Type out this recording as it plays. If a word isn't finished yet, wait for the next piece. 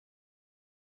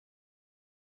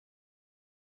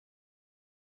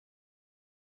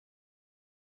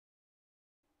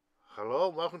Hello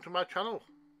and welcome to my channel.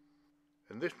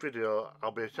 In this video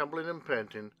I'll be assembling and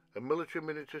painting a military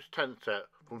miniatures tent set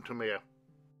from Tamiya,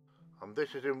 and this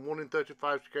is in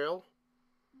 1:35 scale.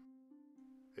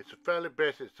 It's a fairly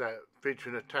basic set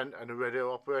featuring a tent and a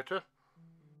radio operator,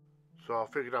 so I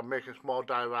figured I'd make a small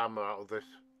diorama out of this.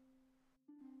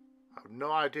 I have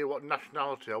no idea what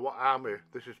nationality or what army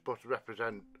this is supposed to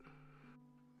represent.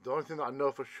 The only thing that I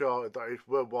know for sure is that it's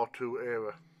World War II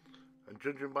era, and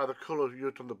judging by the colours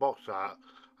used on the box art,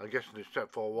 I'm guessing it's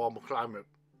set for a warmer climate.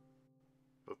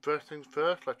 But first things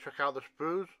first, let's check out the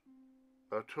sprues.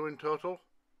 There are 2 in total.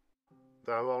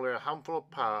 There are only a handful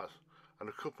of parts, and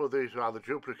a couple of these are either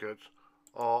duplicates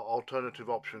or alternative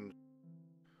options.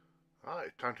 Right,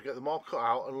 it's time to get them all cut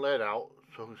out and laid out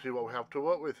so we can see what we have to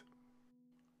work with.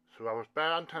 So we have a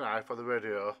spare antennae for the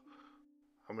radio,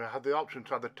 and we have the option to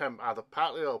have the tent either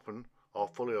partly open or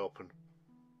fully open.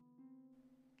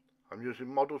 I'm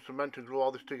using model cement to glue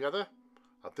all this together,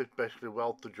 as this basically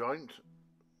welds the joints.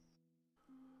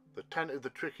 The tent is the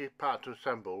tricky part to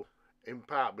assemble, in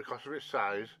part because of its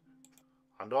size,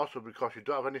 and also because you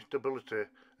don't have any stability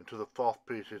until the 4th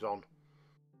piece is on.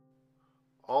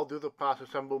 All the other parts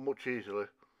assemble much easily,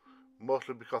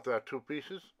 mostly because there are 2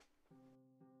 pieces.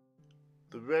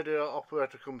 The radio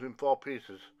operator comes in 4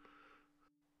 pieces.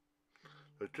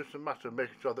 It's just a matter of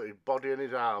making sure that his body and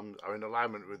his arms are in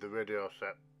alignment with the radio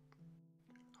set.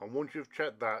 And once you've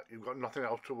checked that, you've got nothing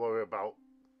else to worry about.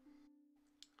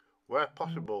 Where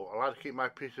possible, I like to keep my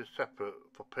pieces separate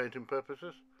for painting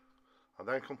purposes, and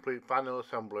then complete final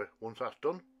assembly once that's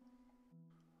done.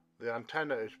 The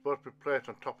antenna is supposed to be placed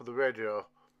on top of the radio,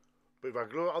 but if I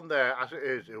glue it on there as it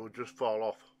is, it will just fall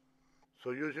off.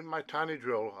 So using my tiny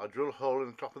drill, I drill a hole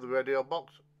in the top of the radio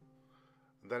box,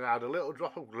 and then I add a little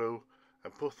drop of glue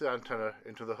and push the antenna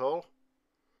into the hole.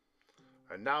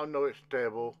 And now I know it's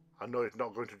stable, I know it's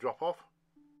not going to drop off.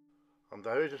 And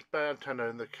there is a spare antenna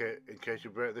in the kit in case you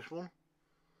break this one.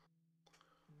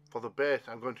 For the base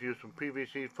I'm going to use some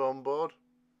PVC foam board.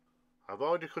 I've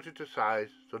already cut it to size,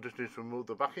 so just need to remove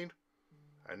the backing.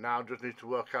 And now just need to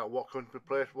work out what's going to be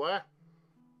placed where.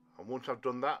 And once I've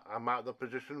done that, I mark the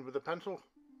position with a pencil.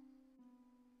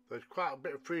 There's quite a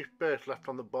bit of free space left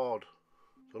on the board,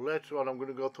 so later on I'm going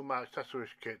to go through my accessories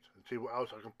kit and see what else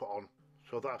I can put on,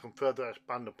 so that I can further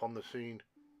expand upon the scene.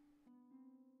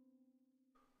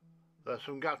 There's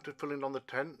some gaps to fill in on the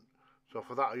tent, so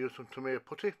for that I use some Tamiya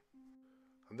putty,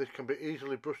 and this can be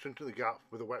easily brushed into the gap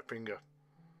with a wet finger.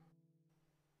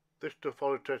 This stuff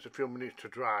only takes a few minutes to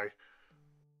dry,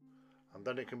 and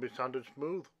then it can be sanded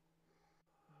smooth.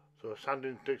 So a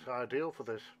sanding stick's ideal for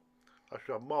this. I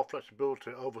should have more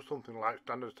flexibility over something like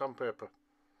standard sandpaper.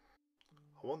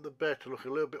 I want the base to look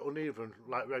a little bit uneven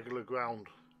like regular ground,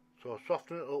 so I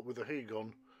soften it up with a heat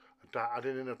gun and start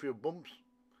adding in a few bumps.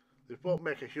 This won't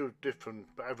make a huge difference,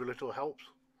 but every little helps.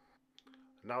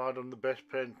 Now I've done the base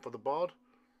paint for the board,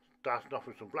 starting off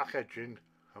with some black edging,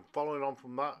 and following on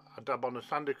from that I dab on a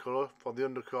sandy colour for the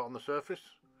undercoat on the surface.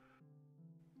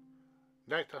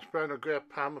 Next I spray on a grey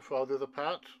primer for all the other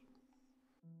parts.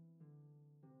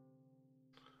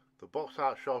 The box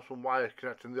art shows some wires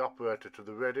connecting the operator to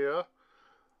the radio.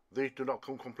 These do not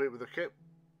come complete with the kit,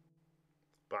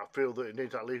 but I feel that it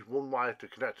needs at least one wire to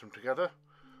connect them together,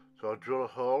 so I drill a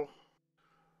hole.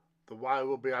 The wire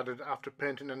will be added after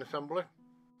painting and assembly.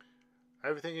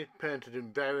 Everything is painted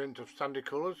in variants of sandy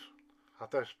colours, as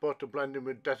they're supposed to blend in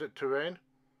with desert terrain.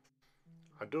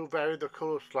 I do vary the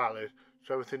colours slightly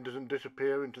so everything doesn't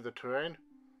disappear into the terrain.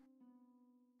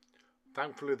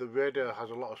 Thankfully the radio has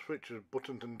a lot of switches,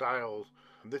 buttons and dials,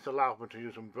 and this allows me to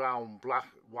use some brown, black,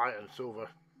 white and silver.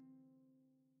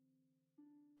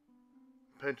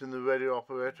 Painting the radio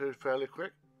operator is fairly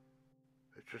quick.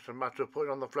 It's just a matter of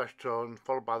putting on the flesh tone,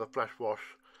 followed by the flesh wash,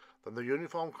 then the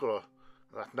uniform colour,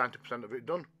 and that's 90% of it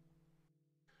done.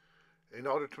 In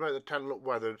order to make the tent look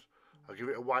weathered, I give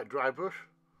it a white dry brush,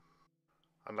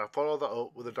 and I follow that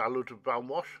up with a diluted brown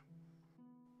wash.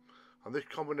 And this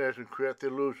combination creates the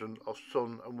illusion of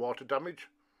sun and water damage.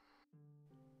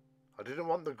 I didn't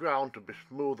want the ground to be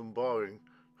smooth and boring,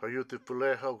 so I used the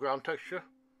Vallejo ground texture.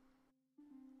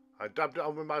 I dabbed it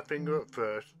on with my finger at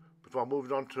first, before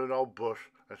moving on to an old brush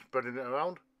and spreading it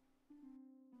around.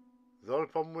 The only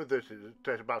problem with this is it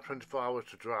takes about 24 hours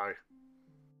to dry.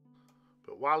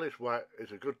 But while it's wet,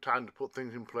 it's a good time to put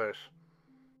things in place,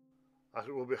 as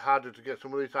it will be harder to get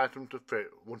some of these items to fit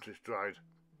once it's dried.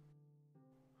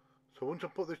 So once I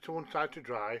put this to one side to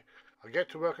dry, I get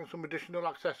to work on some additional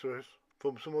accessories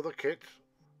from some other kits,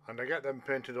 and I get them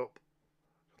painted up.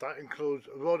 That includes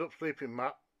a rolled up sleeping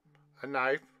mat, a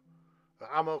knife, an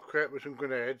ammo crate with some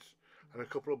grenades, and a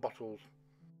couple of bottles.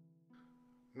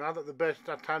 Now that the base has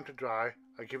had time to dry,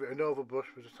 I give it an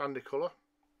overbrush with a sandy colour,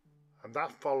 and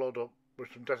that's followed up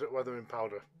with some desert weathering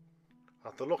powder,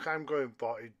 as the look I'm going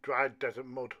for is dried desert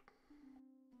mud.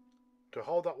 To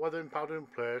hold that weathering powder in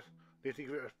place, I need to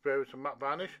give it a spray with some matte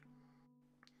varnish,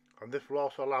 and this will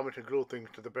also allow me to glue things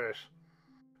to the base.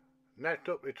 Next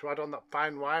up is to add on that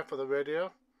fine wire for the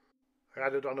radio. I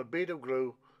added on a bead of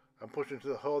glue and pushed into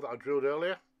the hole that I drilled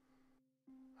earlier,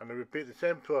 and I repeat the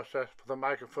same process for the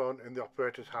microphone in the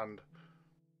operator's hand.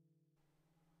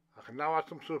 I can now add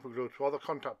some super glue to all the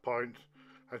contact points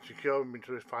and secure them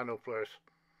into its final place.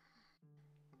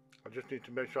 I just need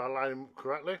to make sure I line them up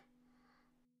correctly,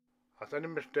 as any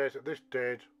mistakes at this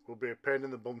stage will be a pain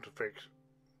in the bum to fix.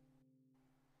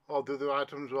 All the other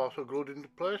items are also glued into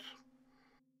place,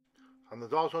 and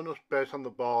there's also enough space on the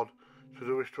board should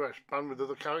I wish to expand with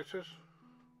other characters.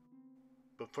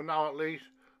 But for now at least,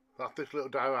 that's this little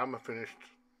diorama finished,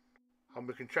 and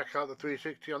we can check out the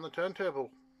 360 on the turntable.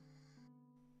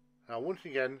 Now once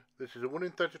again, this is a 1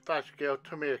 in 35 scale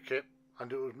Tamiya kit,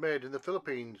 and it was made in the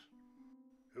Philippines.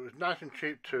 It was nice and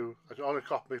cheap too, as it only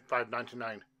cost me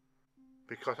 $5.99.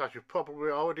 Because as you probably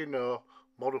already know,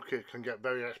 model kits can get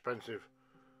very expensive.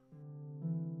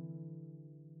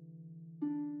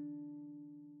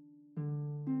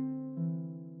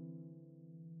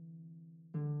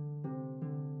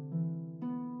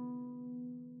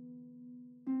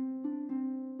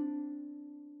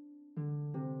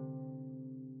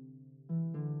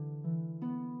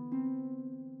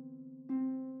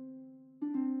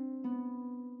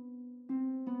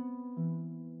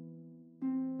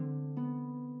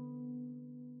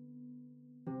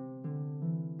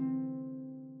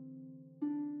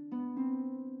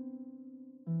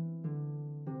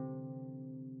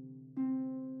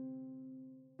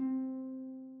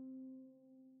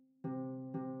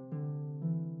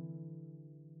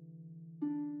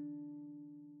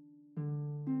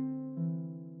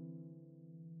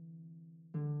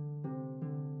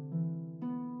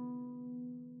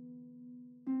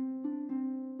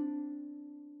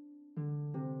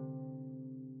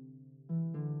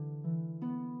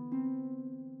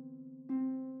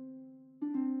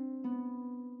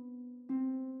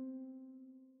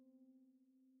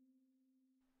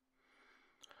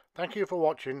 Thank you for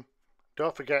watching.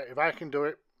 Don't forget, if I can do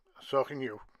it, so can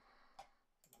you.